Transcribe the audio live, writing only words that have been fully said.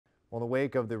Well, in the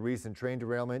wake of the recent train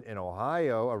derailment in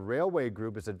Ohio, a railway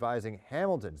group is advising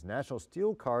Hamilton's National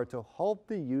Steel Car to halt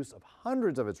the use of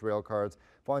hundreds of its rail cars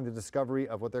following the discovery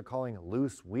of what they're calling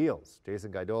loose wheels. Jason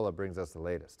Gaidola brings us the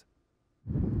latest.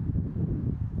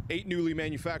 8 newly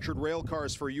manufactured rail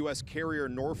cars for U.S. carrier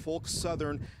Norfolk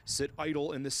Southern sit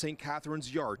idle in the St.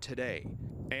 Catharines yard today.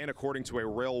 And according to a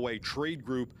railway trade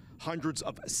group, hundreds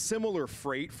of similar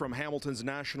freight from Hamilton's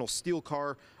National Steel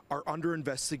Car are under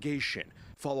investigation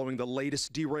following the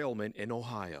latest derailment in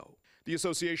Ohio. The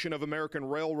Association of American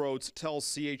Railroads tells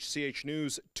CHCH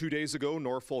News 2 days ago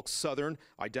Norfolk Southern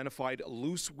identified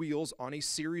loose wheels on a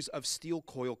series of steel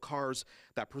coil cars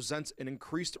that presents an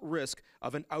increased risk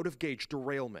of an out-of-gauge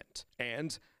derailment,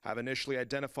 and have initially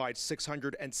identified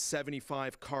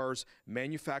 675 cars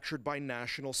manufactured by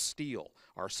National Steel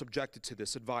are subjected to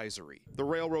this advisory. The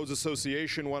Railroads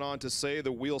Association went on to say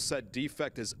the wheel set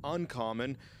defect is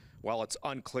uncommon. While it's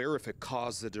unclear if it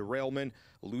caused the derailment,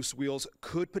 loose wheels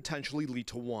could potentially lead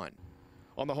to one.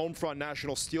 On the home front,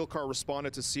 National Steel Car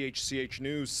responded to CHCH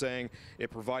News saying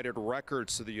it provided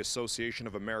records to the Association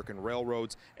of American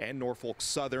Railroads and Norfolk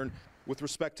Southern with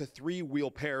respect to 3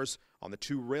 wheel pairs on the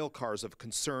 2 rail cars of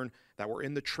concern that were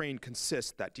in the train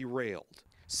consist that derailed.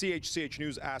 CHCH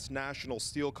News asked National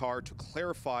Steel Car to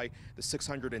clarify the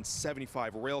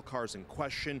 675 rail cars in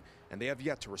question, and they have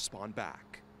yet to respond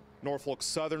back. Norfolk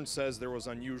Southern says there was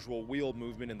unusual wheel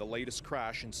movement in the latest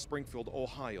crash in Springfield,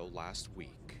 Ohio last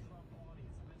week.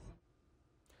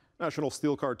 National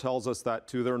Steel Car tells us that,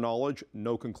 to their knowledge,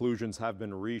 no conclusions have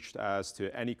been reached as to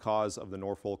any cause of the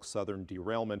Norfolk Southern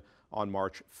derailment on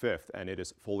March 5th, and it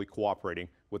is fully cooperating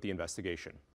with the investigation.